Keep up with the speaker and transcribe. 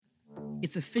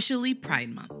It's officially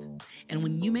Pride Month, and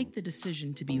when you make the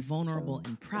decision to be vulnerable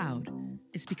and proud,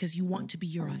 it's because you want to be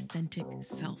your authentic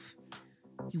self.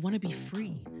 You want to be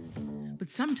free. But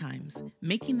sometimes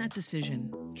making that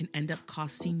decision can end up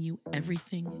costing you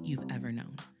everything you've ever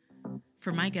known.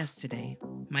 For my guest today,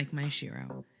 Mike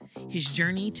Maeshiro, his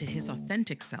journey to his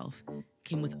authentic self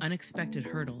came with unexpected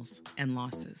hurdles and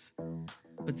losses.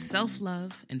 But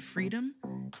self-love and freedom,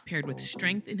 paired with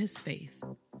strength in his faith,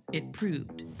 it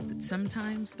proved that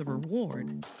sometimes the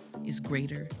reward is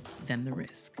greater than the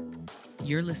risk.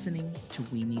 You're listening to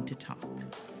We Need to Talk.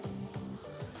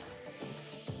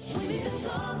 We Need to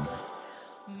Talk.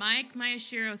 Mike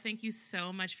Maeshiro, thank you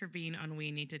so much for being on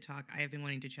We Need to Talk. I have been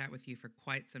wanting to chat with you for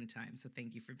quite some time, so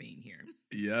thank you for being here.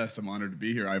 Yes, I'm honored to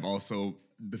be here.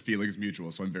 The feeling's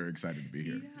mutual, so I'm very excited to be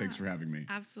here. Yeah, thanks for having me.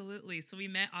 Absolutely. So we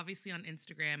met obviously on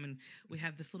Instagram, and we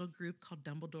have this little group called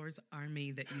Dumbledore's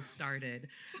Army that you started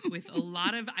with a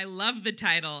lot of, I love the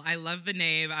title, I love the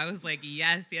name. I was like,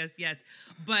 yes.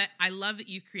 But I love that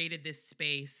you created this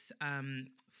space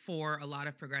for a lot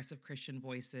of progressive Christian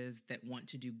voices that want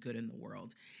to do good in the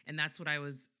world. And that's what I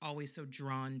was always so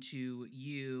drawn to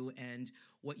you and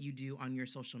what you do on your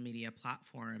social media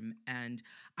platform. And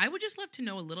I would just love to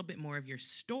know a little bit more of your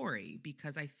story,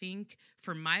 because I think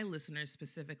for my listeners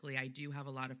specifically, I do have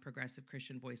a lot of progressive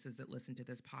Christian voices that listen to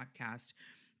this podcast,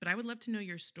 but I would love to know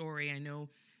your story. I know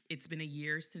it's been a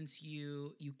year since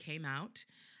you came out,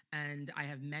 and I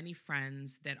have many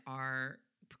friends that are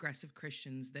progressive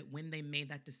Christians that when they made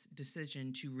that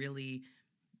decision to really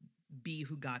be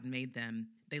who God made them,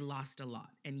 they lost a lot.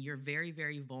 And you're very,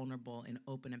 very vulnerable and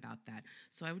open about that.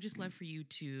 So I would just love for you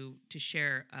to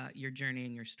share your journey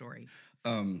and your story.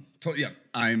 I'm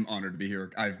honored to be here.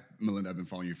 Melinda, I've been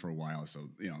following you for a while. So,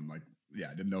 I'm like,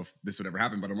 I didn't know if this would ever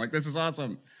happen, but I'm like, this is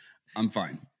awesome. I'm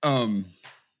fine.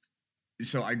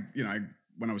 So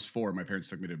when I was 4, my parents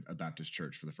took me to a Baptist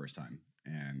church for the first time.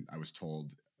 And I was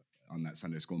told on that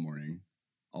Sunday school morning,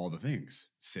 all the things: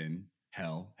 sin,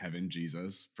 hell, heaven,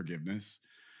 Jesus, forgiveness,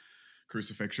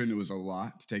 crucifixion. It was a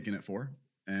lot to take in at 4.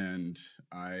 And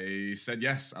I said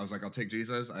yes. I was like, I'll take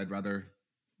Jesus. I'd rather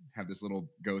have this little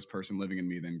ghost person living in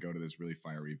me than go to this really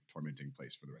fiery, tormenting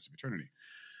place for the rest of eternity.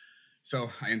 So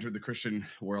I entered the Christian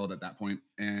world at that point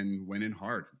and went in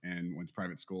hard and went to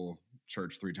private school,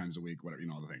 church 3 times a week, whatever,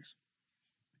 all the things.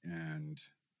 And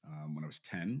when I was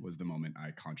 10 was the moment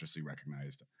I consciously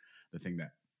recognized the thing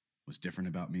that was different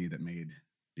about me, that made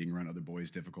being around other boys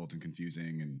difficult and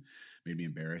confusing and made me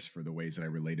embarrassed for the ways that I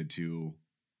related to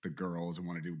the girls and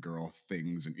want to do girl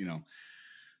things. And,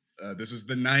 this was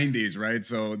the 90s, right?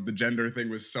 So the gender thing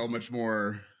was so much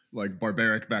more like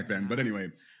barbaric back then. But anyway,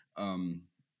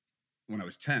 when I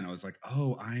was 10, I was like,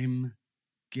 oh, I'm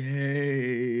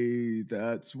gay.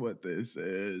 That's what this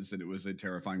is. And it was a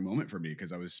terrifying moment for me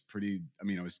because I was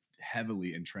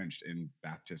heavily entrenched in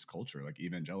Baptist culture, like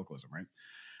evangelicalism, right?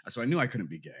 So I knew I couldn't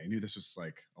be gay. I knew this was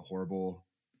like a horrible,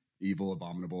 evil,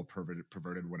 abominable,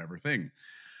 perverted, whatever thing.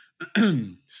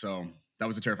 So that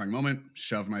was a terrifying moment.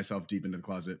 Shoved myself deep into the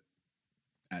closet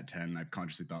at 10. I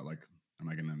consciously thought, like, am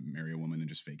I going to marry a woman and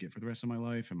just fake it for the rest of my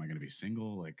life? Am I going to be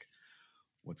single? Like,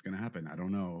 what's going to happen? I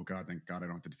don't know. God, thank God I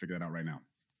don't have to figure that out right now.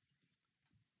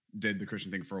 Did the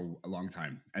Christian thing for a long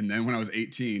time. And then when I was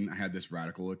 18, I had this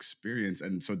radical experience.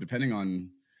 And so depending on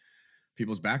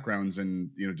people's backgrounds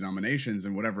and, denominations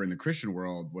and whatever in the Christian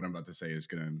world, what I'm about to say is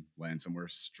going to land somewhere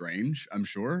strange, I'm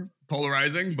sure,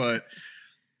 polarizing. But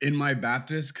in my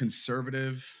Baptist,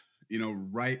 conservative,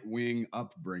 right-wing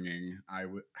upbringing, I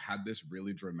had this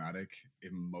really dramatic,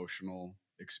 emotional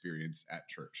experience at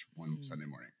church one Sunday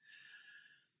morning,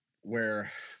 where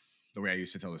the way I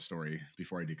used to tell the story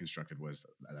before I deconstructed was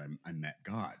that I met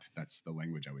God. That's the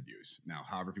language I would use. Now,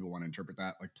 however people want to interpret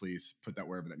that, like, please put that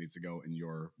wherever that needs to go in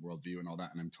your worldview and all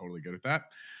that, and I'm totally good at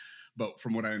that. But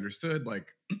from what I understood,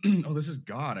 like, oh, this is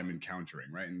God I'm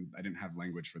encountering, right? And I didn't have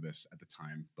language for this at the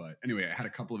time. But anyway, I had a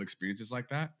couple of experiences like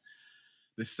that.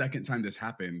 The second time this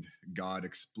happened, God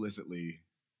explicitly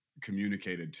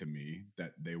communicated to me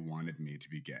that they wanted me to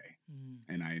be gay.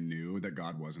 And I knew that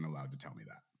God wasn't allowed to tell me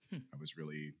that. I was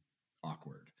really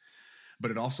awkward.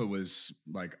 But it also was,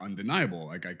 like, undeniable.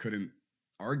 Like, I couldn't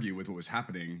argue with what was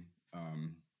happening.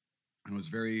 And was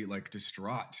very, like,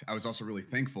 distraught. I was also really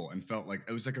thankful and felt like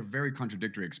it was like a very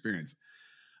contradictory experience.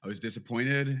 I was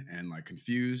disappointed and, like,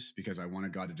 confused because I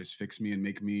wanted God to just fix me and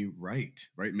make me right?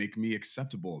 Make me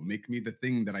acceptable, make me the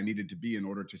thing that I needed to be in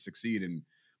order to succeed and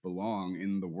belong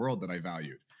in the world that I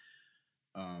valued.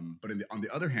 But on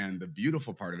the other hand, the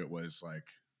beautiful part of it was like,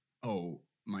 oh,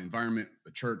 my environment,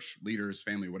 the church, leaders,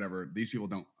 family, whatever, these people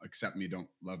don't accept me, don't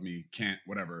love me, can't,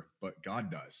 whatever, but God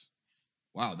does.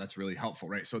 wow, that's really helpful,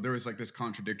 right? So there was like this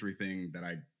contradictory thing that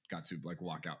I got to like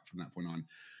walk out from that point on.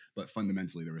 But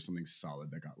fundamentally, there was something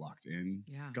solid that got locked in.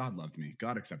 Yeah. God loved me.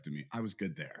 God accepted me. I was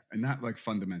good there. And that like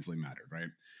fundamentally mattered, right?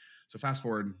 So fast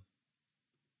forward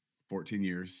 14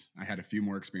 years. I had a few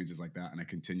more experiences like that, and I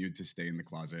continued to stay in the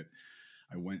closet.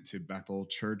 I went to Bethel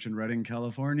Church in Redding,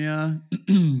 California.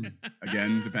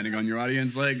 Again, depending on your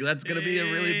audience, like that's going to be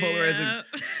a really polarizing.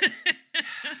 Yep.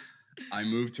 I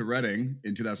moved to Reading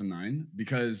in 2009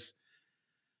 because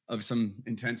of some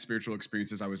intense spiritual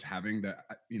experiences I was having that,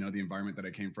 the environment that I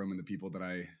came from and the people that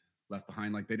I left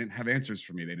behind, like they didn't have answers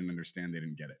for me. They didn't understand. They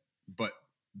didn't get it. But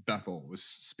Bethel was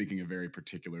speaking a very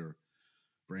particular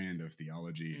brand of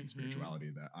theology and Mm-hmm. spirituality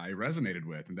that I resonated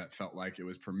with, and that felt like it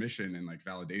was permission and like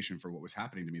validation for what was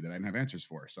happening to me that I didn't have answers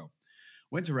for. So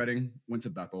went to Reading, went to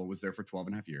Bethel, was there for 12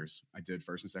 and a half years. I did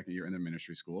first and second year in their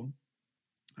ministry school.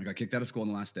 I got kicked out of school on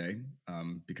the last day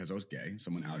because I was gay.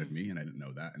 Someone outed me, and I didn't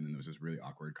know that. And then there was this really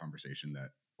awkward conversation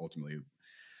that ultimately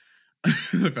I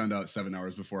found out 7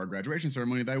 hours before our graduation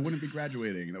ceremony that I wouldn't be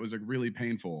graduating. That was like really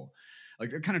painful,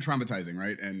 like kind of traumatizing,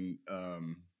 right? And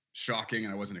shocking,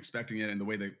 and I wasn't expecting it. And the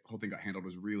way the whole thing got handled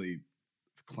was really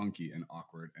clunky and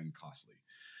awkward and costly.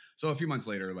 So a few months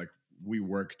later, like we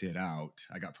worked it out.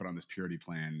 I got put on this purity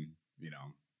plan,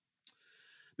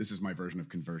 this is my version of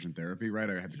conversion therapy, right?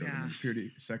 I had to go to the Yeah. men's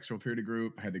purity, sexual purity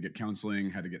group. I had to get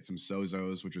counseling, had to get some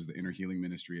SOZOs, which was the inner healing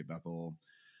ministry at Bethel.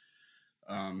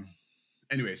 Um,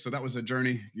 anyway, so that was a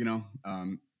journey,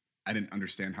 I didn't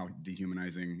understand how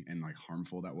dehumanizing and like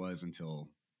harmful that was until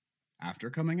after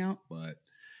coming out, but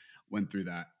went through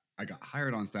that. I got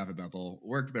hired on staff at Bethel,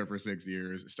 worked there for 6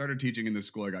 years, started teaching in the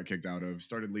school I got kicked out of,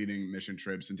 started leading mission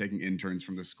trips and taking interns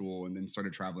from the school, and then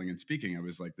started traveling and speaking. I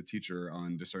was like the teacher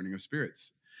on discerning of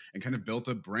spirits and kind of built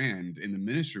a brand in the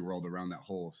ministry world around that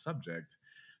whole subject.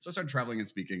 So I started traveling and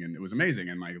speaking, and it was amazing.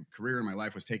 And my career and my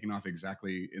life was taking off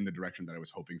exactly in the direction that I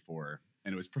was hoping for.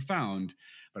 And it was profound,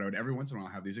 but I would every once in a while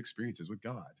have these experiences with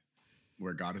God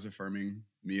where God is affirming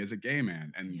me as a gay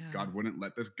man, and Yeah. God wouldn't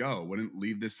let this go, wouldn't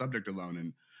leave this subject alone.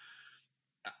 And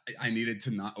I needed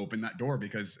to not open that door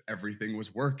because everything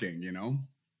was working,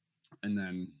 And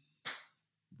then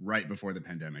right before the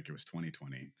pandemic, it was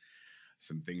 2020.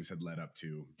 Some things had led up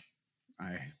to.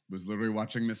 I was literally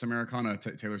watching Miss Americana,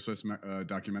 Taylor Swift's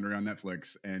documentary on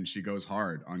Netflix, and she goes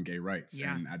hard on gay rights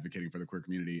Yeah. and advocating for the queer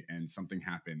community. And something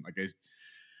happened. Like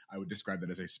I would describe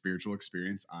that as a spiritual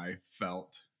experience. I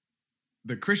felt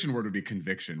the Christian word would be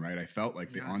conviction, right? I felt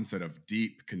like the onset of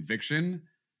deep conviction.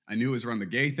 I knew it was around the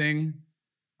gay thing.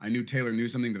 I knew Taylor knew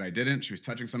something that I didn't. She was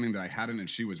touching something that I hadn't, and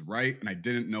she was right, and I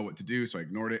didn't know what to do, so I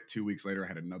ignored it. 2 weeks later, I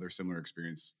had another similar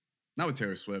experience, not with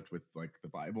Taylor Swift, with like the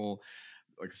Bible,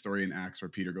 like a story in Acts where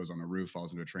Peter goes on a roof,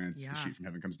 falls into a trance, the sheet from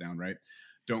heaven comes down, right?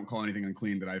 Don't call anything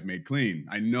unclean that I've made clean.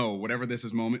 I know whatever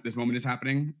this moment is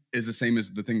happening is the same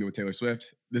as the thing with Taylor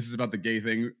Swift. This is about the gay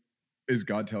thing. Is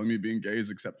God telling me being gay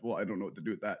is acceptable? I don't know what to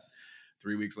do with that.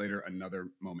 3 weeks later, another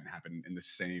moment happened in the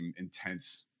same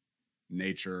intense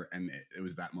nature, and it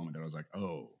was that moment that I was like,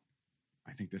 oh,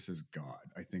 I think this is God.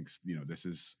 I think this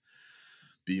is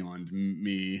beyond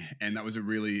me. And that was a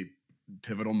really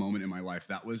pivotal moment in my life.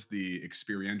 That was the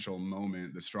experiential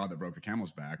moment, the straw that broke the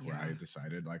camel's back, where I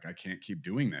decided like I can't keep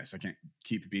doing this. I can't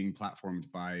keep being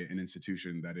platformed by an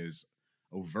institution that is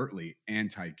overtly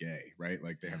anti-gay, right?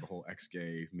 Like they have the whole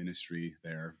ex-gay ministry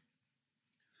there.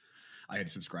 I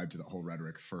had subscribed to that whole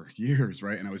rhetoric for years,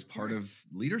 right? And I was part of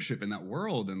leadership in that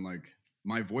world, and like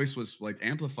my voice was like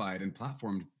amplified and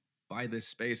platformed by this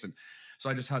space. And so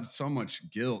I just had so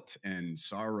much guilt and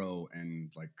sorrow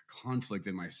and like conflict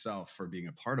in myself for being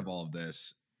a part of all of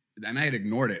this. And I had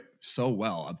ignored it so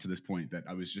well up to this point that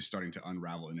I was just starting to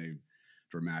unravel in a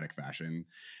dramatic fashion,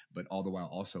 but all the while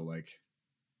also like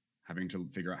having to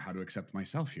figure out how to accept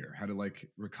myself here, how to like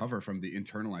recover from the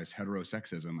internalized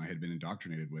heterosexism I had been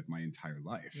indoctrinated with my entire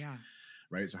life. Yeah.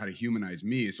 Right. So how to humanize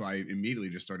me. So I immediately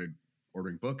just started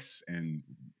ordering books and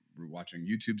watching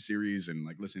YouTube series and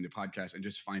like listening to podcasts and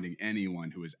just finding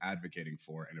anyone who is advocating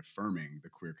for and affirming the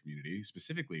queer community,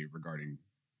 specifically regarding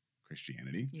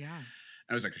Christianity. Yeah.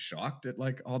 I was like shocked at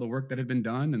like all the work that had been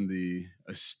done and the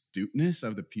astuteness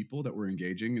of the people that were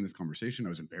engaging in this conversation. I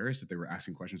was embarrassed that they were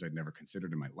asking questions I'd never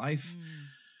considered in my life.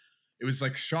 It was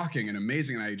like shocking and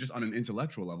amazing. And I just on an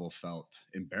intellectual level felt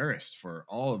embarrassed for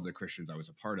all of the Christians I was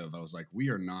a part of. I was like, we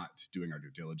are not doing our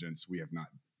due diligence. We have not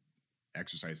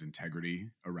exercised integrity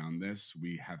around this.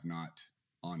 We have not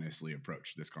honestly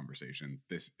approached this conversation.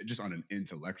 This just on an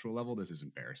intellectual level, this is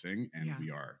embarrassing and we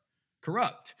are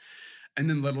corrupt. And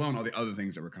then let alone all the other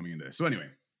things that were coming into this. So anyway,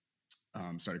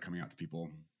 started coming out to people,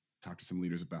 talked to some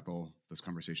leaders at Bethel. Those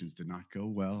conversations did not go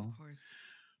well. Of course.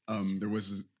 There Sure.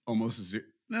 was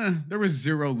there was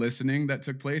zero listening that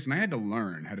took place, and I had to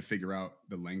learn how to figure out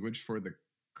the language for the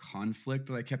conflict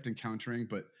that I kept encountering,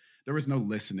 but there was no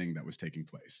listening that was taking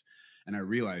place. And I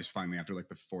realized finally after like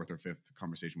the fourth or fifth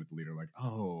conversation with the leader, like,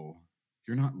 oh,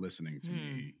 you're not listening to Hmm.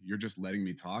 me. You're just letting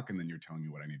me talk, and then you're telling me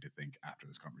what I need to think after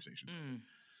this conversation's over. Mm.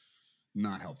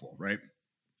 Not helpful, right?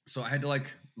 So I had to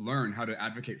like learn how to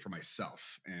advocate for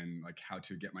myself and like how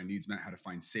to get my needs met, how to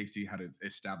find safety, how to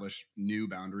establish new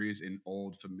boundaries in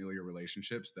old familiar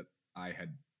relationships that I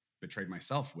had betrayed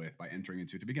myself with by entering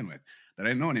into to begin with that I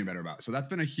didn't know any better about. So that's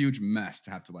been a huge mess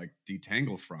to have to like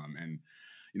detangle from, and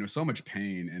so much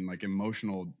pain and like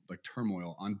emotional like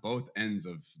turmoil on both ends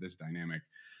of this dynamic.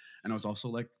 And I was also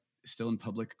like still in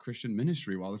public Christian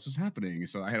ministry while this was happening.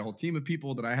 So I had a whole team of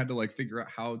people that I had to like figure out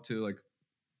how to like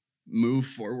move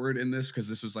forward in this, because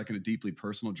this was like in a deeply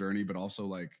personal journey, but also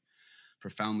like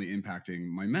profoundly impacting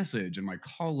my message and my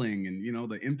calling and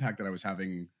the impact that I was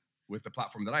having with the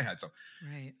platform that I had. So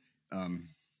Right. um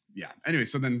yeah. Anyway,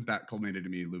 so then that culminated to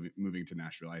me moving to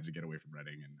Nashville. I had to get away from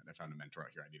Reading, and I found a mentor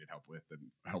out here I needed help with and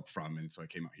help from. And so I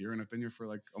came out here, and I've been here for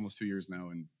like almost 2 years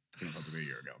now, and came up probably a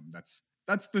year ago.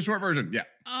 That's the short version. Yeah.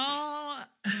 Oh,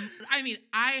 I mean,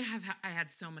 I had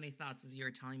so many thoughts as you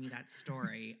were telling me that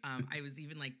story. I was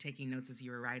even like taking notes as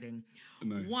you were writing.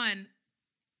 Nice. One,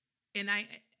 and I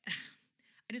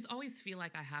just always feel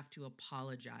like I have to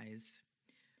apologize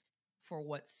for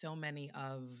what so many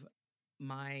of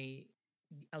my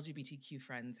LGBTQ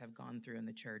friends have gone through in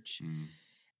the church. Mm,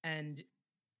 And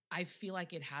I feel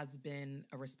like it has been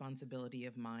a responsibility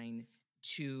of mine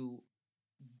to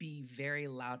be very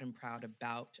loud and proud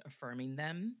about affirming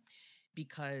them,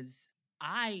 because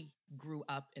I grew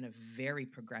up in a very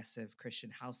progressive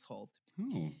Christian household,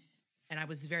 oh. and I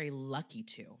was very lucky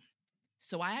to.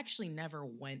 So I actually never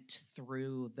went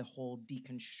through the whole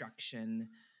deconstruction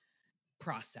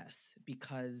process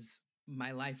because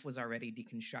my life was already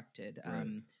deconstructed.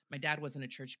 Right. My dad wasn't a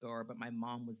churchgoer, but my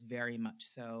mom was very much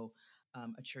so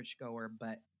a churchgoer.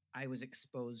 But I was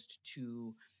exposed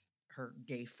to her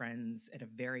gay friends at a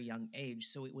very young age.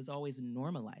 So it was always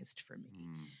normalized for me.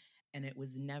 Mm, And it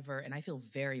was never, and I feel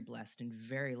very blessed and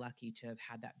very lucky to have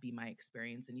had that be my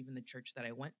experience. And even the church that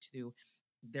I went to,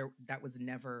 that was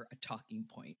never a talking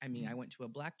point. I mean, I mm. went to a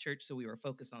Black church, so we were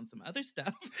focused on some other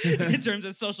stuff in terms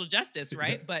of social justice, Yeah.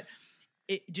 right? But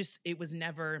it was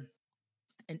never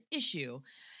an issue.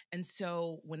 And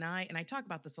so and I talk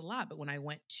about this a lot, but when I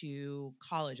went to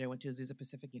college, I went to Azusa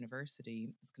Pacific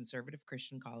University, it's conservative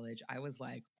Christian college. I was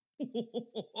like,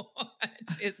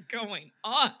 what is going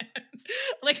on?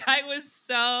 Like I was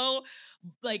so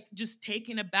like just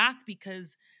taken aback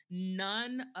because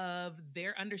none of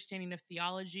their understanding of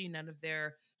theology, none of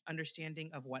their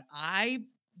understanding of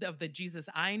of the Jesus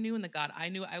I knew and the God I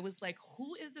knew, I was like,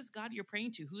 who is this God you're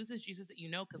praying to? Who is this Jesus that you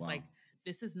know? Because Wow. like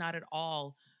this is not at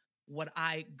all what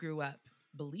I grew up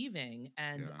believing.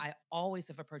 And Yeah. I always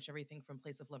have approached everything from a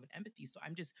place of love and empathy. So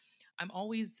I'm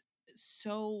always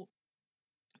so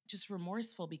just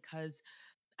remorseful because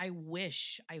I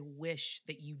wish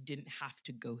that you didn't have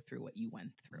to go through what you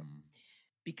went through, Mm,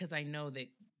 because I know that,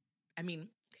 I mean,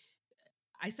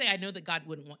 I say I know that God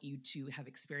wouldn't want you to have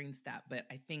experienced that, but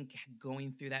I think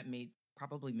going through that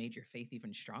probably made your faith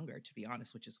even stronger, to be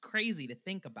honest, which is crazy to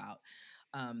think about,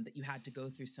 that you had to go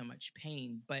through so much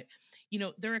pain. But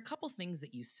there are a couple things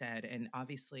that you said, and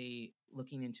obviously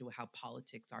looking into how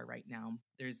politics are right now,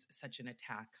 there's such an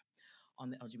attack on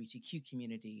the LGBTQ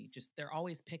community. Just they're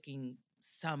always picking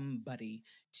somebody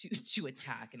to to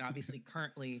attack. And obviously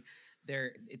currently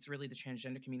it's really the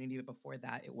transgender community, but before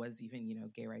that it was even,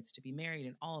 gay rights to be married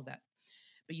and all of that.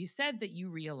 But you said that you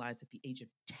realized at the age of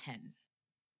 10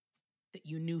 that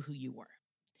you knew who you were.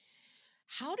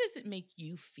 How does it make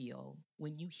you feel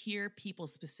when you hear people,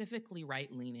 specifically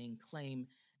right leaning, claim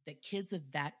that kids of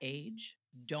that age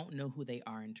don't know who they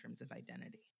are in terms of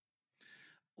identity?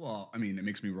 Well, I mean, it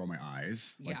makes me roll my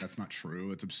eyes. Like, Yeah, that's not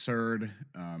true. It's absurd.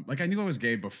 Like, I knew I was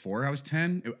gay before I was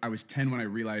 10. I was 10 when I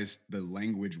realized the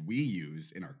language we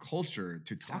use in our culture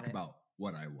to got talk it. about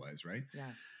what I was, right?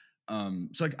 Yeah.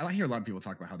 So like, I hear a lot of people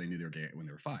talk about how they knew they were gay when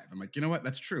they were 5. I'm like, you know what?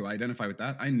 That's true. I identify with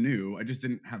that. I knew. I just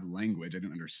didn't have language. I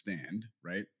didn't understand,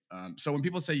 right? So when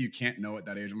people say you can't know at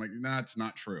that age, I'm like, nah, it's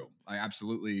not true. I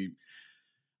absolutely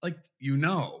like, you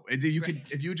could,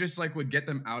 Right. if you just like would get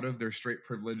them out of their straight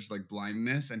privilege like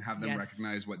blindness and have them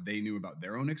recognize Yes. what they knew about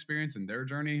their own experience and their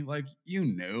journey, like,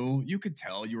 you could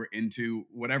tell you were into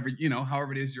whatever,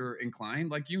 however it is you're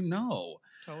inclined, like,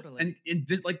 Totally. and it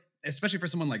did, like, especially for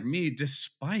someone like me,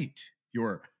 despite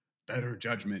your better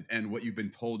judgment and what you've been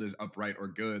told is upright or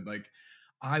good, like,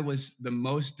 I was the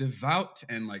most devout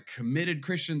and like committed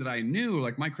Christian that I knew.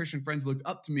 Like my Christian friends looked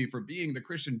up to me for being the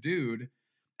Christian dude.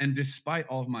 And despite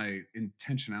all of my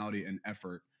intentionality and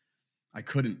effort, I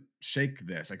couldn't shake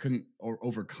this. I couldn't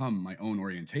overcome my own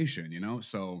orientation, you know?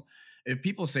 So if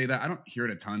people say that, I don't hear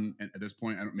it a ton at this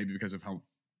point. I don't, maybe because of how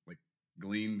like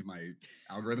gleaned my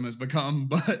algorithm has become,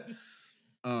 but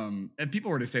if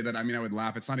people were to say that, I mean, I would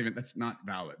laugh. It's not even, that's not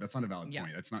valid. That's not a valid Yeah.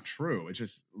 point. That's not true. It's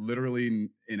just literally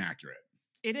inaccurate.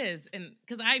 It is. And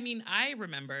because I mean, I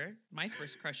remember my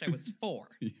first crush, I was 4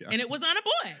 Yeah. and it was on a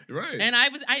boy. Right. And I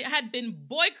had been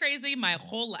boy crazy my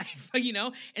whole life, you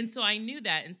know? And so I knew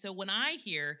that. And so when I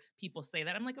hear people say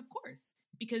that, I'm like, of course,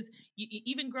 because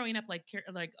even growing up, like,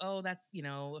 oh, that's, you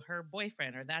know, her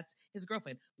boyfriend or that's his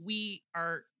girlfriend. We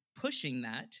are pushing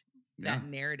Yeah. that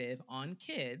narrative on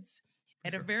kids For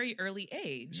at a sure. very early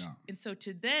age. Yeah. And so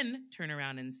to then turn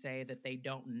around and say that they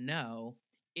don't know,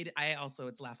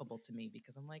 it's laughable to me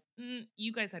because I'm like,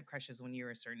 you guys had crushes when you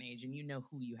were a certain age and you know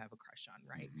who you have a crush on,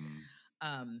 right?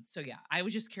 So yeah, I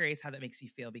was just curious how that makes you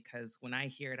feel because when I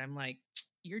hear it, I'm like,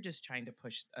 you're just trying to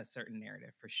push a certain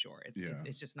narrative for sure.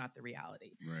 It's just not the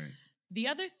reality. Right. The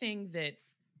other thing that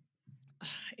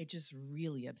it just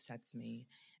really upsets me,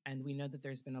 and we know that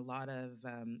there's been a lot of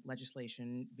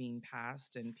legislation being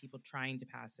passed and people trying to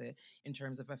pass it in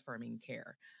terms of affirming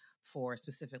care for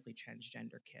specifically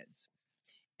transgender kids.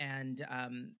 And,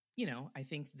 you know, I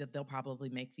think that they'll probably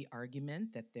make the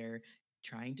argument that they're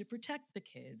trying to protect the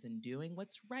kids and doing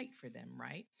what's right for them,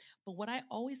 right? But what I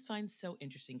always find so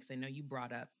interesting, because I know you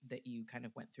brought up that you kind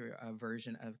of went through a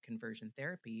version of conversion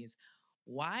therapy, is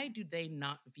why do they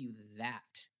not view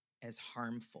that as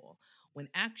harmful when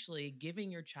actually giving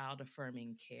your child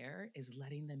affirming care is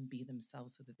letting them be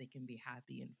themselves so that they can be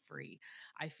happy and free?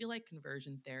 I feel like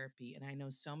conversion therapy, and I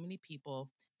know so many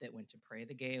people that went to Pray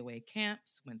the Gay Away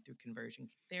camps, went through conversion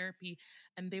therapy,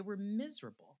 and they were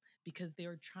miserable because they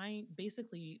were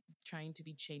basically trying to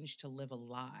be changed to live a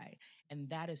lie. And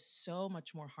that is so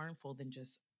much more harmful than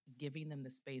just giving them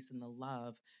the space and the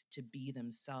love to be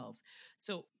themselves.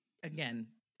 So, again,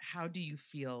 how do you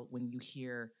feel when you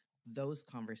hear those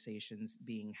conversations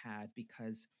being had?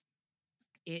 Because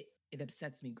it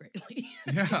upsets me greatly.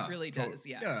 It Yeah. really does.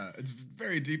 Yeah. Yeah. It's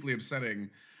very deeply upsetting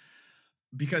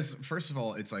because first of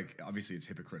all, it's like obviously it's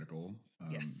hypocritical.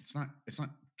 Yes. It's not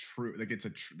true. Like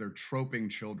they're troping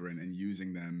children and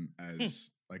using them Hmm.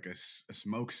 as like a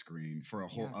smoke screen for a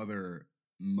whole Yeah. other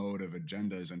mode of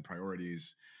agendas and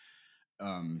priorities.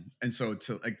 And so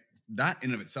to like that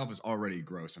in of itself is already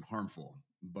gross and harmful,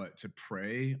 but to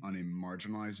prey on a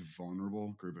marginalized,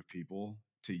 vulnerable group of people,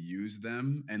 to use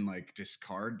them and like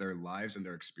discard their lives and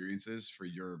their experiences for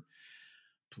your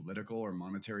political or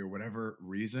monetary or whatever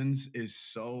reasons is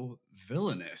so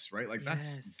villainous, right? Like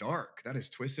that's Yes. dark, that is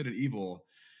twisted and evil.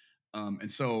 And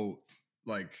so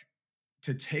like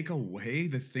to take away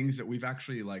the things that we've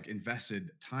actually like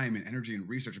invested time and energy and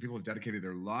research, and people have dedicated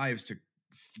their lives to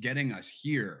getting us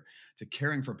here, to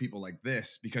caring for people like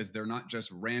this, because they're not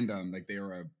just random, like they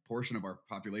are a portion of our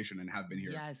population and have been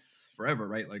here Yes. forever,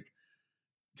 right? Like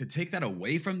to take that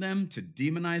away from them, to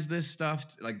demonize this stuff,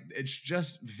 like it's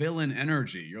just villain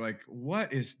energy. You're like,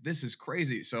 what is this? Is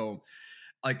crazy. So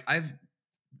like I've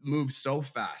moved so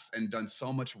fast and done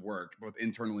so much work both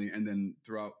internally and then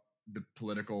throughout the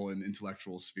political and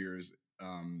intellectual spheres,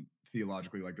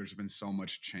 theologically. Like there's been so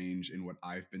much change in what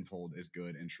I've been told is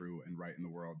good and true and right in the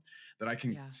world that I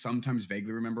can Yeah. sometimes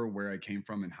vaguely remember where I came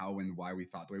from and how and why we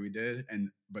thought the way we did. And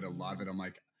but a lot of Mhm. it I'm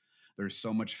like, there's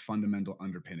so much fundamental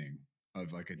underpinning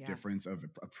of like a Yeah. difference of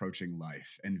approaching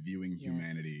life and viewing Yes.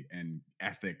 humanity and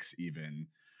ethics. Even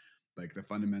like the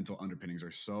fundamental underpinnings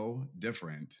are so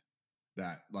different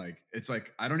that like it's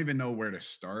like I don't even know where to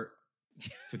start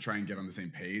to try and get on the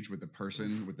same page with the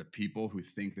person, Oof. with the people who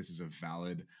think this is a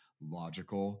valid,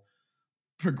 logical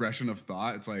progression of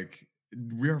thought. It's like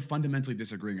we are fundamentally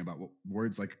disagreeing about what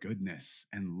words like goodness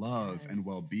and love and Yes.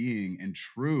 well-being and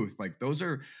truth. Like those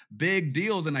are big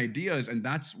deals and ideas, and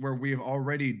that's where we've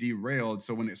already derailed.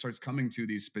 So when it starts coming to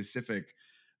these specific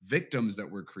victims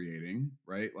that we're creating,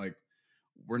 right? Like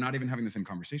we're not even having the same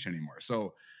conversation anymore.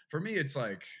 So for me, it's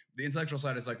like the intellectual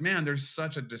side is like, man, there's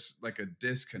such a like a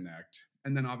disconnect.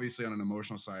 And then obviously on an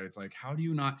emotional side, it's like, how do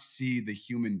you not see the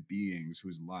human beings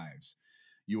whose lives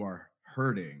you are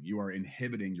hurting, you are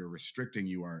inhibiting, you're restricting,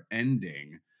 you are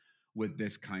ending with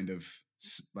this kind of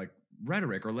like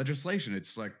rhetoric or legislation?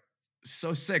 It's like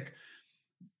so sick.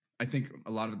 I think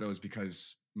a lot of those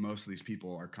because most of these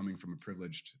people are coming from a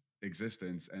privileged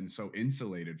existence and so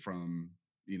insulated from,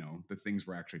 you know, the things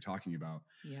we're actually talking about.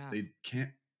 Yeah. They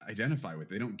can't identify with.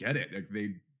 They don't get it.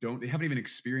 Like they haven't even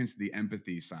experienced the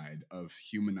empathy side of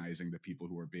humanizing the people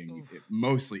who are being Oof.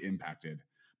 mostly impacted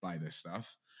by this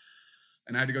stuff.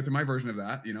 And I had to go through my version of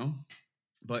that,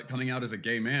 but coming out as a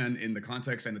gay man in the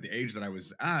context and at the age that I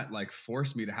was at, like,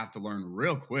 forced me to have to learn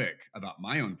real quick about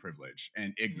my own privilege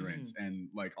and ignorance Mm, and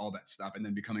like all that stuff. And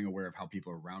then becoming aware of how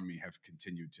people around me have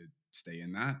continued to stay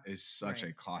in that is such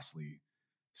right. a costly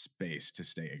space to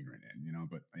stay ignorant in,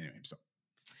 But anyway, so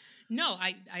No,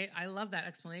 I love that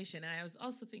explanation. And I was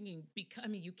also thinking, because I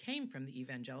mean, you came from the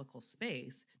evangelical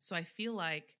space, so I feel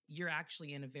like you're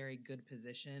actually in a very good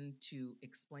position to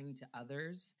explain to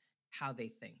others how they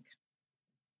think,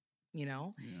 you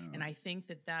know? yeah. And I think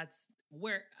that that's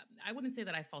where I wouldn't say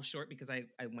that I fall short because I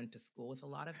went to school with a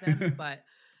lot of them, but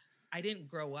I didn't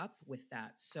grow up with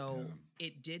that. So Yeah.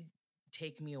 it did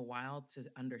take me a while to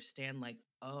understand, like,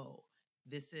 oh,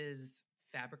 this is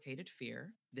fabricated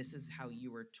fear. This is how Mm.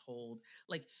 you were told.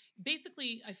 Like,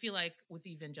 basically, I feel like with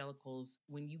evangelicals,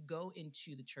 when you go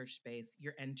into the church space,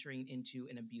 you're entering into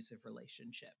an abusive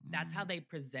relationship. That's how Mm. they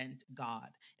present God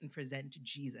and present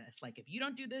Jesus. Like, if you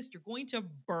don't do this, you're going to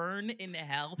burn in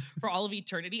hell for all of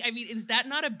eternity. I mean, is that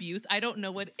not abuse? I don't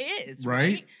know what is,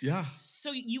 Right? right? Yeah.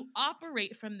 So you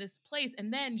operate from this place,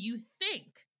 and then you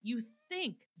think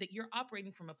that you're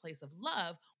operating from a place of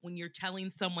love when you're telling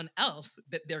someone else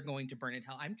that they're going to burn in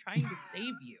hell. I'm trying to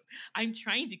save you. I'm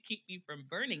trying to keep you from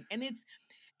burning. And it's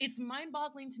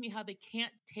mind-boggling to me how they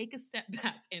can't take a step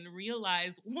back and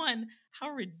realize, one, how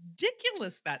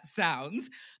ridiculous that sounds,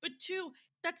 but two,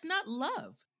 that's not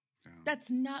love. Yeah.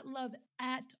 That's not love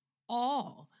at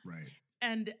all. Right.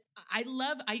 And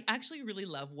I actually really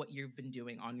love what you've been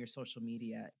doing on your social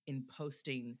media in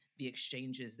posting the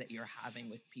exchanges that you're having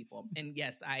with people. And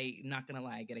yes, I'm not gonna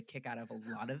lie, I get a kick out of a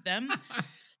lot of them.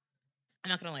 I'm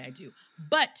not gonna lie, I do.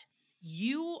 But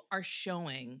you are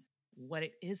showing what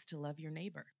it is to love your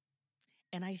neighbor.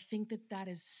 And I think that that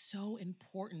is so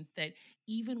important, that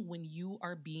even when you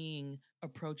are being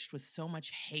approached with so much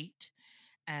hate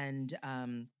and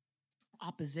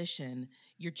opposition,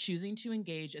 you're choosing to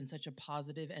engage in such a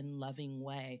positive and loving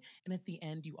way. And at the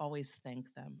end, you always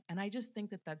thank them. And I just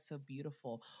think that that's so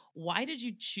beautiful. Why did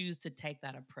you choose to take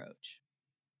that approach?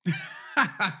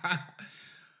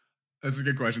 That's a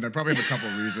good question. I probably have a couple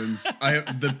reasons. I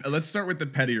have the Let's start with the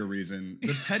pettier reason.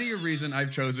 The pettier reason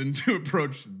I've chosen to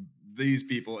approach these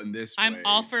people in this I'm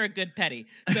all way. for a good petty.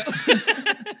 So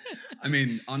I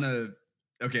mean,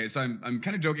 okay, so I'm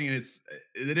kind of joking, and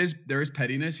there is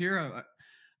pettiness here.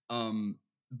 Um,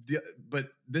 but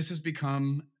this has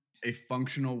become a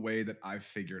functional way that I've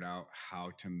figured out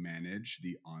how to manage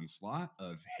the onslaught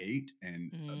of hate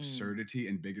and Mm, absurdity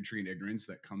and bigotry and ignorance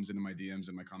that comes into my DMs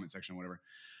and my comment section, whatever,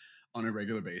 on a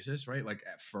regular basis, right? Like,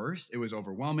 at first it was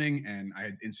overwhelming and I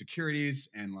had insecurities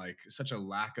and like such a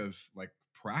lack of like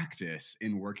practice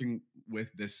in working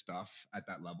with this stuff at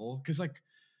that level. Cause like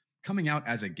coming out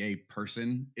as a gay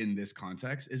person in this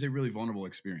context is a really vulnerable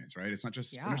experience, right? We're not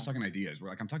yeah, just talking ideas. We're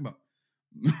like, I'm talking about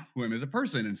who I am as a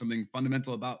person and something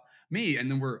fundamental about me. And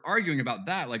then we're arguing about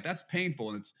that. Like, that's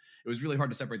painful. And it was really hard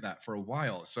to separate that for a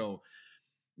while. So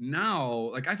now,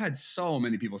 like, I've had so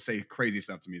many people say crazy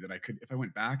stuff to me that I could, if I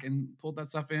went back and pulled that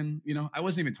stuff in, I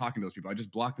wasn't even talking to those people. I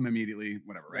just blocked them immediately,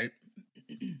 whatever, right?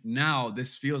 right. Now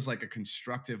this feels like a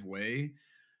constructive way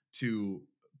to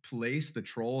place the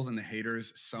trolls and the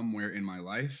haters somewhere in my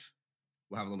life.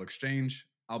 We'll have a little exchange.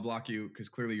 I'll block you because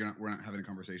clearly we're not having a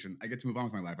conversation. I get to move on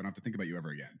with my life. I don't have to think about you ever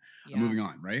again. I'm Yeah, moving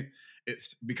on, right?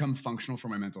 It's become functional for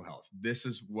my mental health. This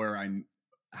is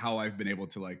how I've been able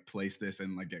to like place this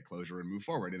and like get closure and move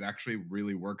forward. It actually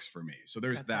really works for me. So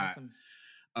there's that's that.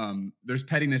 awesome. There's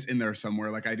pettiness in there somewhere.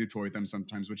 Like, I do toy with them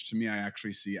sometimes, which to me I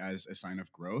actually see as a sign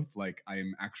of growth. Like, I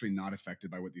am actually not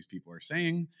affected by what these people are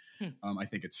saying. Hmm. I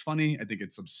think it's funny. I think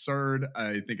it's absurd.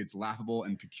 I think it's laughable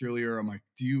and peculiar. I'm like,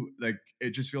 do you like?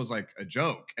 It just feels like a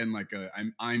joke, and like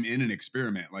I'm in an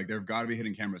experiment. Like, there've got to be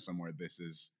hidden cameras somewhere. This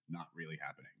is not really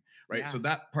happening, right? Yeah. So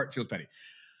that part feels petty.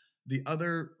 The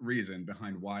other reason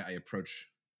behind why I approach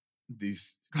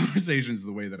these conversations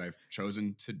the way that I've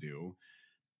chosen to do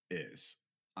is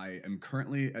I am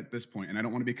currently at this point, and I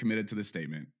don't want to be committed to this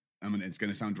statement. It's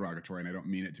going to sound derogatory, and I don't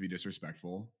mean it to be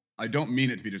disrespectful. I don't mean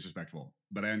it to be disrespectful,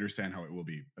 but I understand how it will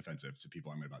be offensive to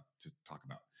people I'm about to talk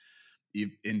about.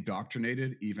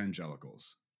 Indoctrinated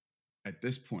evangelicals. At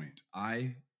this point,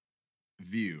 I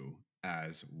view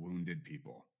as wounded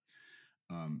people,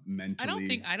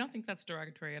 mentally. I don't think that's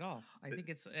derogatory at all. I think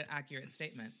it's an accurate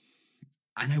statement.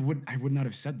 and I would not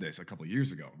have said this a couple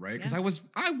years ago, right? Because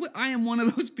Yeah. I am one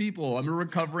of those people. I'm a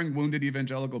recovering wounded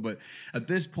evangelical, but at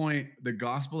this point, the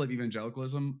gospel of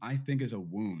evangelicalism, I think, is a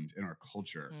wound in our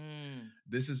culture. Mm.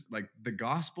 This is like the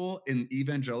gospel in the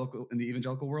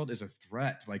evangelical world is a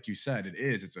threat. Like you said, it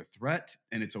is. It's a threat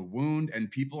and it's a wound, and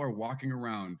people are walking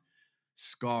around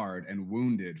scarred and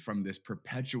wounded from this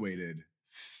perpetuated,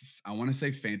 I want to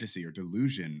say, fantasy or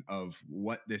delusion of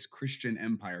what this Christian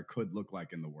empire could look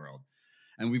like in the world.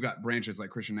 And we've got branches like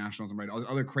Christian nationalism, right? All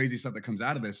other crazy stuff that comes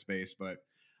out of this space. But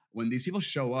when these people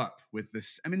show up with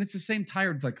this, I mean, it's the same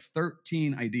tired like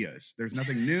 13 ideas. There's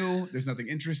nothing new. There's nothing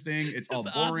interesting. It's all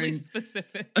That's oddly boring.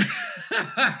 specific.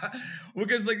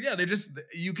 Because like, yeah,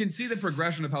 you can see the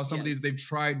progression of how some of these Yes. they've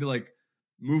tried to like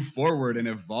move forward and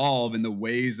evolve in the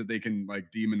ways that they can like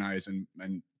demonize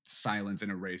and silence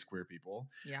and erase queer people.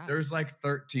 Yeah. There's like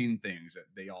 13 things that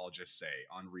they all just say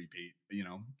on repeat,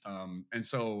 and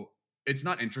so it's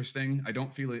not interesting. I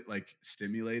don't feel like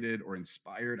stimulated or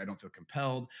inspired. I don't feel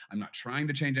compelled. I'm not trying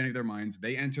to change any of their minds.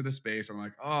 They enter the space. I'm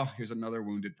like, oh, here's another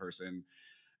wounded person.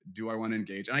 Do I want to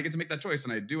engage? And I get to make that choice,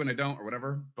 and I do and I don't or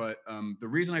whatever. But the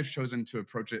reason I've chosen to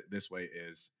approach it this way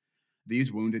is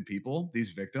these wounded people,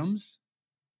 these victims,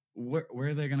 where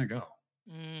are they going to go?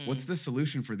 What's Mm. the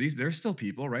solution for these? They're still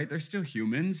people, right? They're still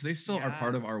humans. They still are Yeah.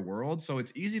 part of our world. So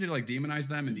it's easy to like demonize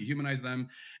them and dehumanize them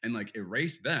and like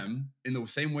erase them in the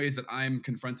same ways that I'm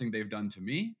confronting they've done to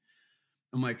me.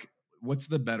 I'm like, what's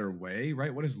the better way,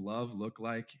 right? What does love look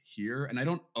like here? And I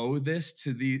don't owe this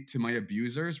to my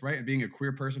abusers, right? Being a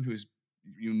queer person who's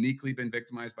uniquely been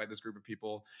victimized by this group of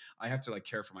people, I have to like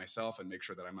care for myself and make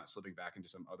sure that I'm not slipping back into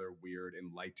some other weird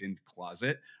enlightened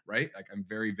closet, right? Like I'm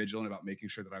very vigilant about making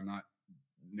sure that I'm not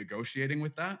negotiating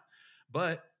with that.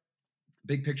 But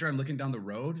big picture, I'm looking down the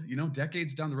road,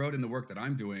 decades down the road in the work that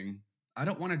I'm doing. I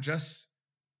don't want to just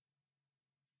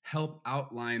help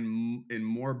outline in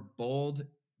more bold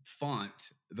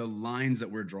font the lines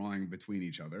that we're drawing between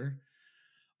each other.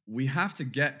 We have to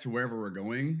get to wherever we're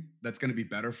going that's going to be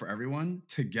better for everyone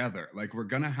together. Like we're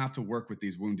going to have to work with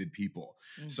these wounded people.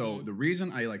 So Mm-hmm. the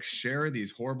reason I like share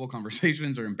these horrible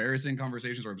conversations or embarrassing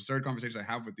conversations or absurd conversations I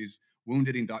have with these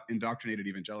wounded indoctrinated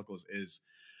evangelicals is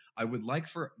I would like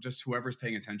for just whoever's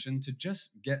paying attention to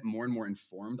just get more and more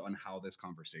informed on how this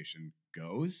conversation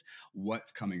goes,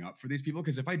 what's coming up for these people.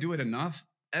 Because if I do it enough,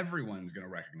 everyone's going to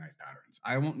recognize patterns.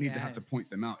 I won't need to have to point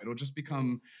them Yes. out. It'll just Ooh.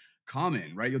 become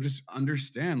common, right? You'll just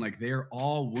understand like they are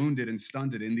all wounded and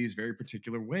stunted in these very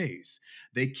particular ways.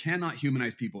 They cannot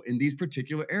humanize people in these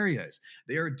particular areas.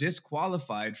 They are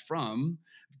disqualified from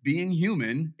being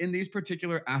human in these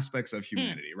particular aspects of Hmm.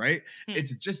 humanity, right? Hmm.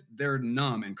 It's just they're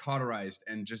numb and cauterized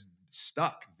and just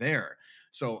stuck there.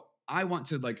 So I want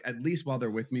to like at least while they're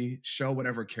with me, show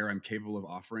whatever care I'm capable of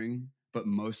offering, but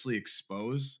mostly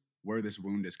expose where this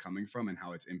wound is coming from and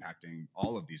how it's impacting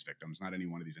all of these victims, not any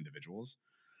one of these individuals.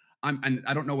 And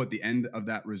I don't know what the end of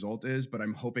that result is, but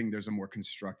I'm hoping there's a more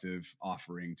constructive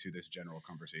offering to this general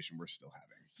conversation we're still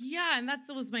having. Yeah, and that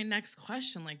was my next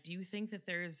question. Like, do you think that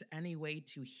there's any way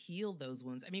to heal those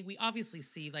wounds? I mean, we obviously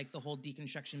see like the whole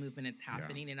deconstruction movement, it's Yeah,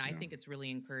 happening. And I yeah. think it's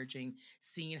really encouraging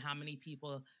seeing how many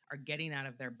people are getting out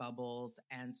of their bubbles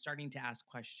and starting to ask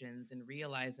questions and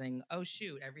realizing, oh,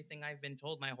 shoot, everything I've been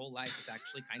told my whole life is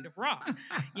actually kind of wrong.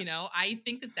 I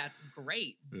think that that's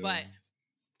great. Yeah, But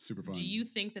super do fun. you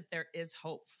think that there is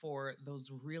hope for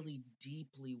those really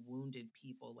deeply wounded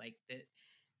people like that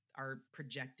are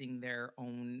projecting their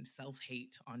own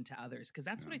self-hate onto others? Because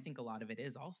that's what I Yeah. think a lot of it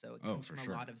is also. It Oh, comes for from a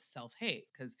sure. lot of self-hate.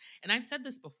 And I've said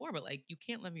this before, but like you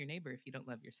can't love your neighbor if you don't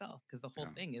love yourself, because the whole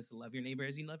Yeah. thing is to love your neighbor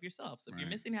as you love yourself. So if you're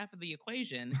Right. missing half of the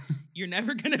equation, you're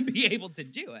never going to be able to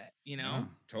do it, Yeah,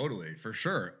 totally, for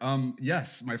sure.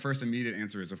 Yes, my first immediate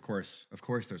answer is of course,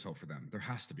 there's hope for them. There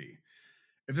has to be.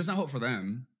 If there's not hope for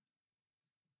them,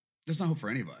 there's not hope for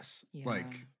any of us. Yeah.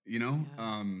 Like,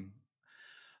 Yeah.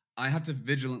 I have to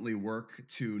vigilantly work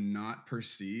to not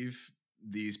perceive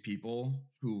these people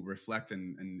who reflect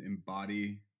and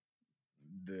embody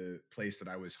the place that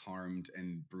I was harmed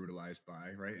and brutalized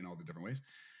by, right? In all the different ways.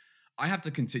 I have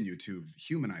to continue to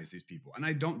humanize these people. And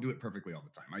I don't do it perfectly all the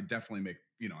time. I definitely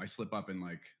I slip up and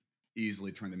like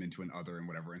easily turn them into an other and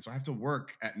whatever. And so I have to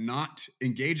work at not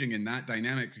engaging in that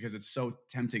dynamic because it's so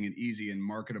tempting and easy and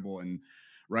marketable and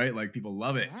right. Like people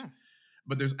love it. Yeah,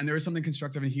 But there is something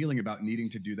constructive and healing about needing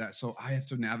to do that. So I have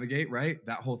to navigate, right?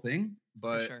 That whole thing. for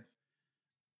But sure.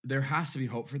 there has to be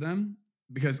hope for them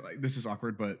because like this is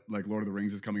awkward, but like Lord of the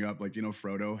Rings is coming up, like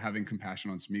Frodo having compassion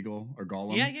on Smeagol or Yeah,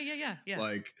 Gollum. yeah, yeah, yeah, yeah.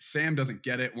 Like Sam doesn't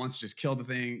get it, wants to just kill the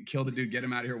thing, kill the dude, get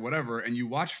him out of here, whatever. And you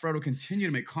watch Frodo continue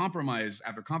to make compromise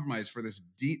after compromise for this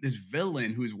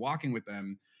villain who's walking with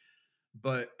them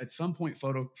But at some point,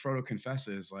 Frodo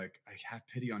confesses, like, I have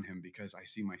pity on him because I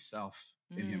see myself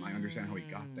in him. I understand how he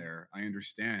got Mm, there. I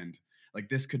understand, like,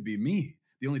 this could be me.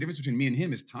 The only difference between me and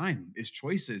him is time, is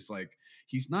choices. Like,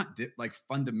 he's not like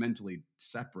fundamentally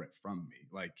separate from me.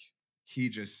 Like, he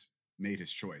just made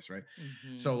his choice, right?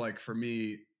 So, mhm. like, for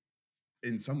me,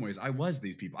 in some ways, I was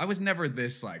these people. I was never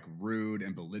this like rude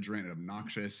and belligerent and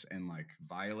obnoxious and like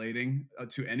violating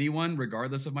to anyone,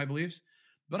 regardless of my beliefs.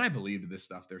 But I believed this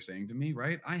stuff they're saying to me,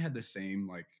 right? I had the same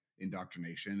like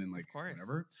indoctrination and Of like course.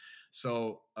 whatever.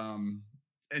 So,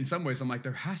 in some ways, I'm like,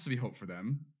 there has to be hope for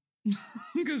them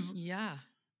because Yeah.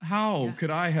 how Yeah. could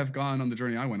I have gone on the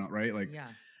journey I went on, right? Like,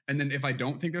 Yeah. and then if I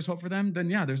don't think there's hope for them, then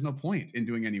yeah, there's no point in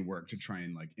doing any work to try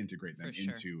and like integrate For them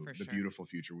sure. into For the sure. beautiful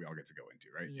future we all get to go into,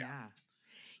 right? Yeah. Yeah.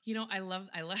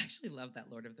 Actually love that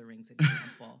Lord of the Rings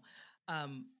example.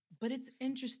 Um, but it's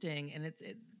interesting, and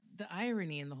the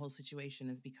irony in the whole situation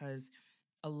is because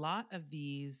a lot of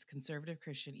these conservative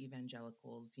Christian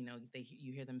evangelicals,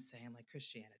 you hear them saying like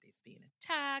Christianity is being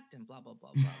attacked and blah blah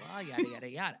blah blah blah yada yada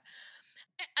yada.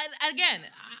 And again,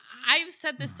 I've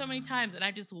said this so many times, and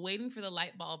I'm just waiting for the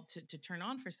light bulb to turn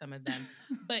on for some of them.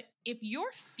 But if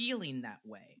you're feeling that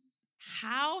way,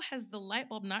 how has the light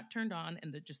bulb not turned on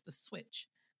and just the switch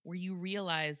where you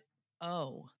realize,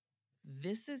 oh,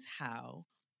 this is how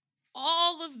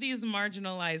all of these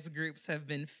marginalized groups have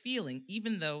been feeling,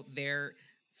 even though their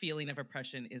feeling of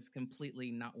oppression is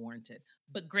completely not warranted.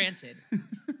 But granted,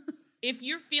 if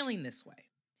you're feeling this way,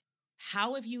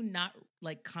 how have you not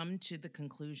like come to the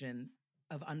conclusion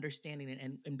of understanding it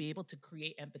and be able to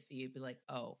create empathy and be like,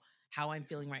 oh, how I'm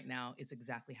feeling right now is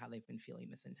exactly how they've been feeling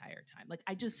this entire time. Like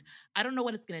I don't know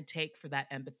what it's going to take for that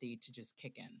empathy to just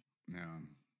kick in. Yeah.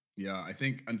 Yeah. I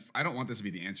think, I don't want this to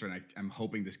be the answer, and I'm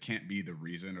hoping this can't be the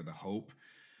reason or the hope.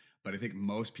 But I think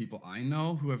most people I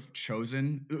know who have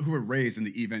chosen, who were raised in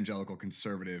the evangelical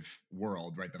conservative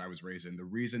world, right, that I was raised in, the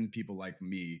reason people like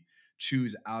me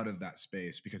choose out of that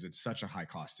space because it's such a high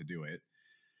cost to do it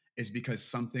is because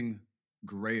something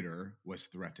greater was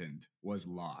threatened, was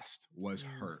lost, was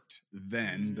Ooh. hurt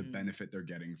than the Mm. benefit they're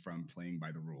getting from playing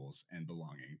by the rules and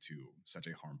belonging to such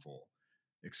a harmful,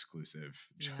 exclusive,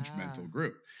 Yeah. judgmental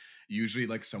group. Usually,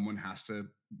 like, someone has to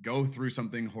go through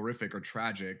something horrific or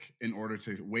tragic in order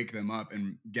to wake them up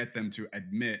and get them to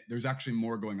admit there's actually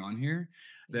more going on here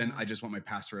than Yeah. I just want my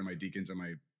pastor and my deacons and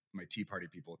my tea party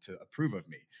people to approve of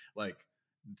me. Like,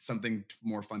 something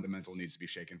more fundamental needs to be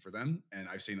shaken for them. And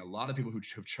I've seen a lot of people who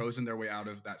have chosen their way out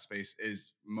of that space.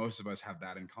 Is most of us have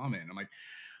that in common. I'm like,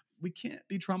 we can't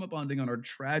be trauma bonding on our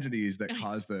tragedies that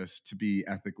caused us to be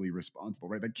ethically responsible,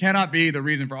 right? That cannot be the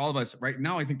reason for all of us. Right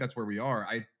now, I think that's where we are.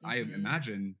 I Mm-hmm.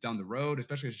 imagine down the road,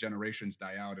 especially as generations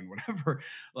die out and whatever,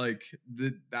 like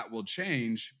that will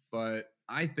change. But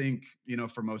I think,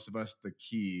 for most of us, the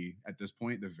key at this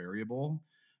point, the variable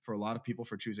for a lot of people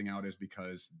for choosing out is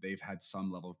because they've had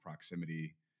some level of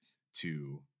proximity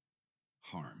to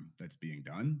harm that's being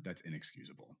done that's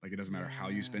inexcusable. Like, it doesn't matter how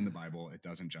you spin the Yeah. Bible, it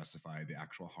doesn't justify the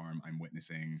actual harm I'm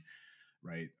witnessing,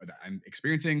 right? Or that I'm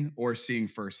experiencing or seeing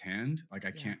firsthand. Like, I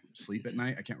Yeah. can't sleep at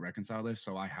night. I can't reconcile this.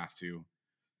 So I have to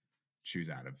choose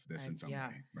out of this in some Yeah.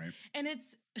 way, right? And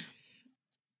it's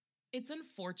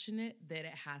unfortunate that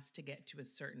it has to get to a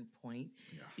certain point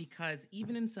Yeah. because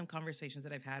even in some conversations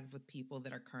that I've had with people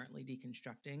that are currently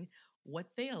deconstructing, what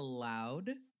they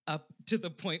allowed up to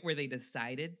the point where they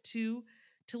decided to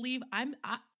leave, I'm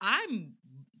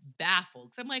baffled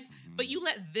because I'm like, but Mhm. you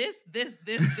let this,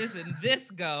 and this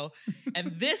go,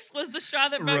 and this was the straw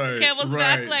that broke the Right, camel's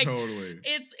back. right, Like totally.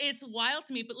 it's wild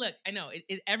to me. But look, I know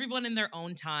everyone in their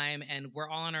own time, and we're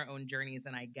all on our own journeys,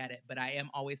 and I get it. But I am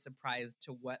always surprised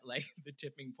to what like the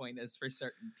tipping point is for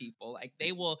certain people. Like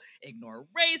they will ignore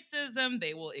racism,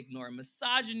 they will ignore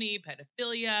misogyny,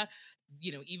 pedophilia,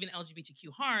 even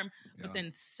LGBTQ harm. But Yeah.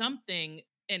 then something,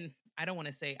 and I don't want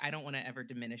to ever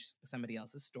diminish somebody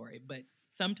else's story, but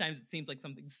sometimes it seems like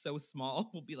something so small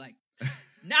will be like,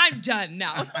 now I'm done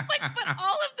now. It's like, but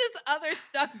all of this other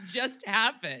stuff just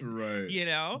happened, Right. you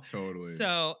know? Totally.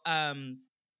 So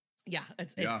yeah,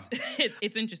 Yeah.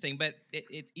 it's interesting, but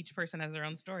it's each person has their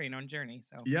own story and own journey.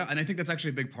 So Yeah, and I think that's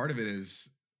actually a big part of it is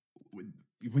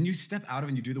when you step out of it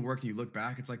and you do the work and you look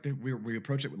back, it's like we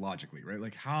approach it logically, right?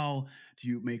 Like, how do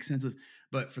you make sense of this?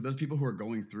 But for those people who are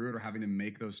going through it or having to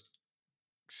make those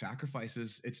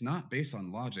sacrifices, it's not based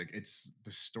on logic. It's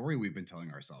the story we've been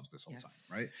telling ourselves this whole time,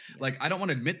 right? yes, Like, I don't yes.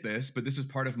 want to admit this, but this is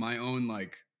part of my own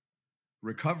like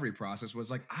recovery process. Was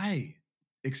like, I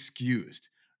excused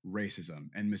racism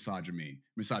and misogyny.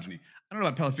 I don't know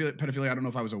about pedophilia. I don't know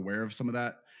if I was aware of some of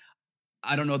that.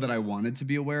 I don't know that I wanted to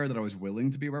be aware, that I was willing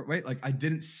to be aware, right? Like I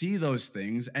didn't see those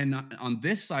things. And on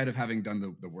this side of having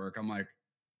done the work, I'm like,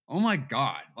 oh my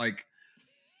God, like,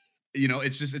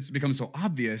 it's become so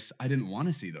obvious. I didn't want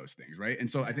to see those things, right? And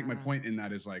so I think my Yeah. point in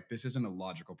that is like, this isn't a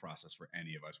logical process for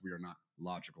any of us. We are not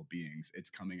logical beings. It's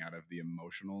coming out of the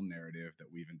emotional narrative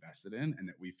that we've invested in and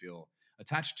that we feel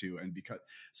attached to. And because,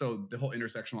 so the whole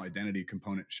intersectional identity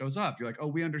component shows up. You're like, oh,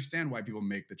 we understand why people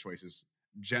make the choices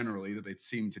generally that they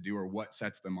seem to do or what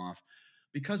sets them off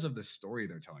because of the story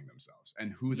they're telling themselves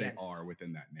and who they Yes. are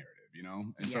within that narrative.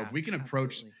 And so Yeah, if we can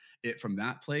approach absolutely. it from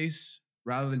that place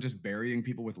rather than just burying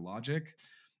people with logic,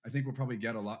 I think we'll probably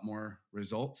get a lot more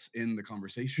results in the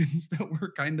conversations that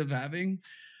we're kind of having,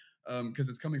 because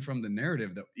it's coming from the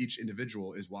narrative that each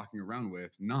individual is walking around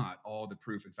with, not all the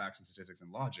proof and facts and statistics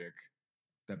and logic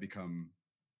that become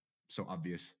so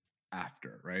obvious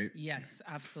after, right? Yes,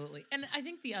 absolutely. And I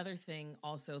think the other thing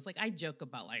also is like I joke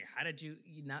about like how did you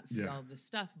not see Yeah. all this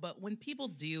stuff? But when people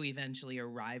do eventually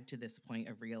arrive to this point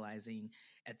of realizing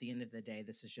at the end of the day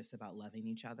this is just about loving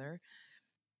each other,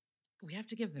 we have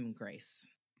to give them grace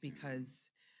because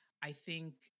I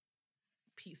think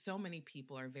so many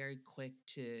people are very quick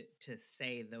to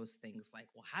say those things like,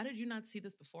 "Well, how did you not see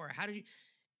this before? How did you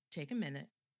take a minute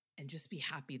and just be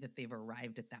happy that they've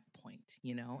arrived at that point.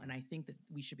 And I think that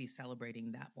we should be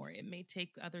celebrating that more. It may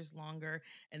take others longer,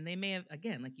 and they may have,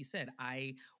 again, like you said,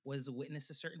 I was a witness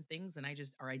to certain things and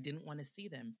I didn't want to see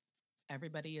them.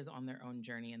 Everybody is on their own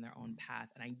journey and their own path.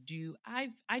 And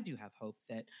I do have hope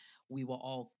that we will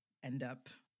all end up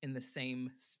in the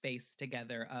same space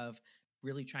together of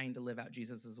really trying to live out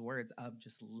Jesus's words of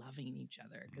just loving each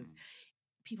other. Because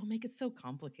people make it so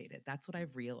complicated. That's what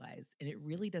I've realized. And it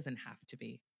really doesn't have to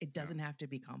be. It doesn't have to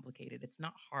be complicated. It's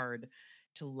not hard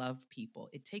to love people.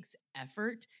 It takes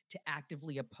effort to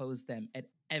actively oppose them at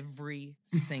every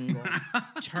single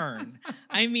turn.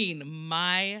 I mean,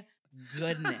 my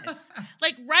goodness.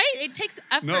 Like, right? It takes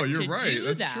effort No, you're to right. do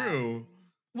That's that. true.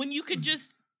 When you could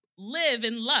just live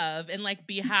and love and like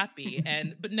be happy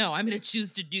but no, I'm going to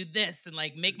choose to do this and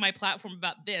like make my platform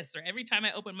about this, or every time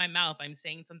I open my mouth I'm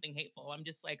saying something hateful. I'm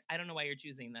just like, I don't know why you're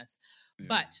choosing this. Yeah.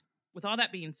 But with all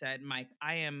that being said, Mike,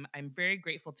 I'm very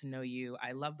grateful to know you.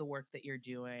 I love the work that you're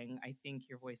doing. I think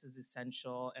your voice is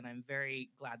essential, and I'm very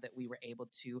glad that we were able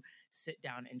to sit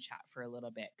down and chat for a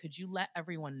little bit. Could you let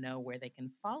everyone know where they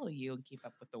can follow you and keep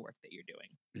up with the work that you're doing?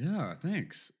 Yeah,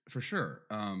 thanks. For sure.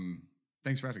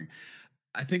 Thanks for asking.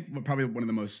 I think probably one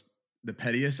of the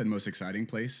pettiest and most exciting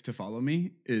place to follow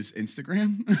me is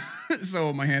Instagram.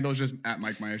 So my handle is just at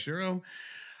Mike Maeshiro.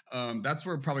 That's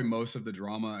where probably most of the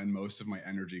drama and most of my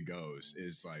energy goes,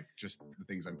 is like just the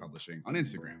things I'm publishing on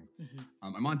Instagram.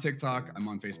 I'm on TikTok, I'm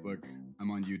on Facebook, I'm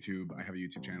on YouTube. I have a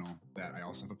YouTube channel that I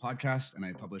also have a podcast, and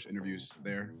I publish interviews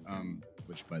there.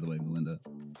 Which, by the way, Melinda,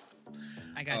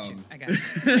 I got you.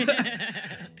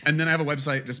 And then I have a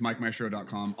website, just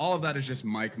MikeMaeshiro.com. All of that is just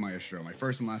Mike Maeshiro. My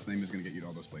first and last name is going to get you to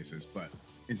all those places, but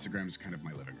Instagram is kind of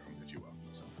my living room, if you will.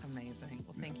 So. Amazing.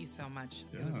 Well, thank you so much.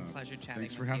 Yeah. It was a pleasure chatting.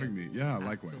 Thanks for having me. Yeah,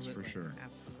 likewise, Absolutely. for sure.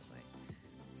 Absolutely.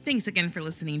 Thanks again for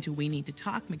listening to We Need to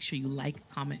Talk. Make sure you like,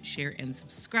 comment, share, and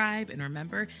subscribe. And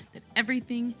remember that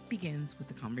everything begins with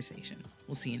the conversation.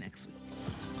 We'll see you next week.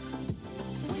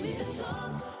 We need to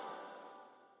talk.